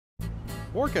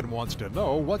Orkin wants to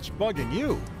know what's bugging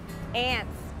you. Ants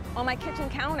on my kitchen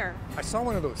counter. I saw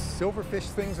one of those silverfish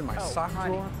things in my sock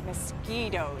drawer.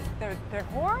 Mosquitoes. They're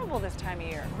horrible this time of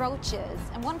year. Roaches,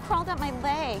 and one crawled up my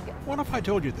leg. What if I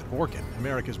told you that Orkin,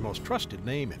 America's most trusted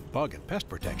name in bug and pest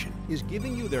protection, is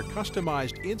giving you their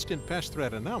customized instant pest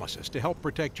threat analysis to help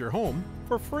protect your home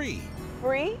for free?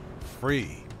 Free?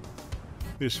 Free.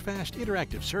 This fast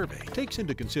interactive survey takes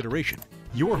into consideration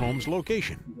your home's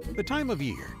location, the time of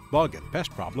year, bug and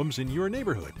pest problems in your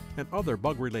neighborhood, and other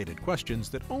bug-related questions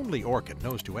that only Orkin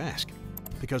knows to ask.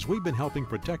 Because we've been helping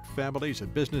protect families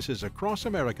and businesses across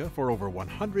America for over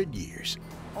 100 years.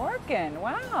 Orkin,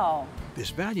 wow.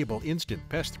 This valuable instant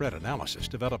pest threat analysis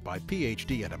developed by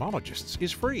PhD entomologists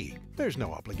is free. There's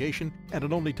no obligation, and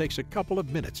it only takes a couple of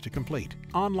minutes to complete,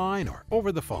 online or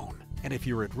over the phone. And if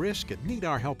you're at risk and need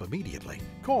our help immediately,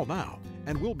 call now,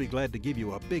 and we'll be glad to give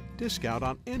you a big discount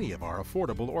on any of our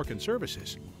affordable Orkin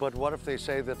services. But what if they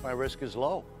say that my risk is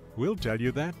low? We'll tell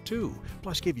you that too,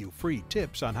 plus give you free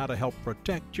tips on how to help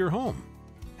protect your home.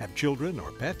 Have children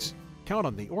or pets? Count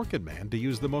on the Orkin Man to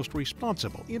use the most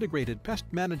responsible integrated pest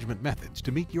management methods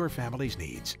to meet your family's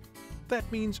needs. That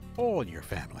means all your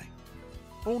family.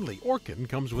 Only Orkin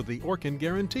comes with the Orkin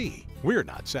Guarantee. We're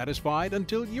not satisfied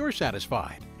until you're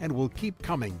satisfied, and we'll keep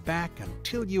coming back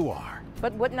until you are.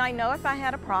 But wouldn't I know if I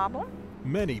had a problem?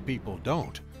 Many people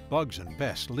don't. Bugs and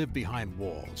pests live behind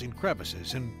walls, in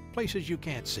crevices, and places you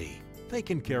can't see. They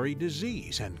can carry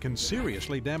disease and can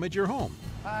seriously damage your home.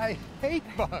 I hate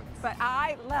bugs. But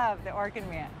I love the Orkin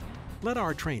Man. Let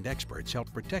our trained experts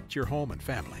help protect your home and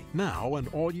family, now and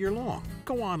all year long.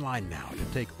 Go online now to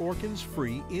take Orkin's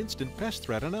free instant pest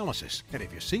threat analysis. And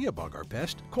if you see a bug or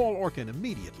pest, call Orkin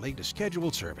immediately to schedule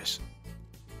service.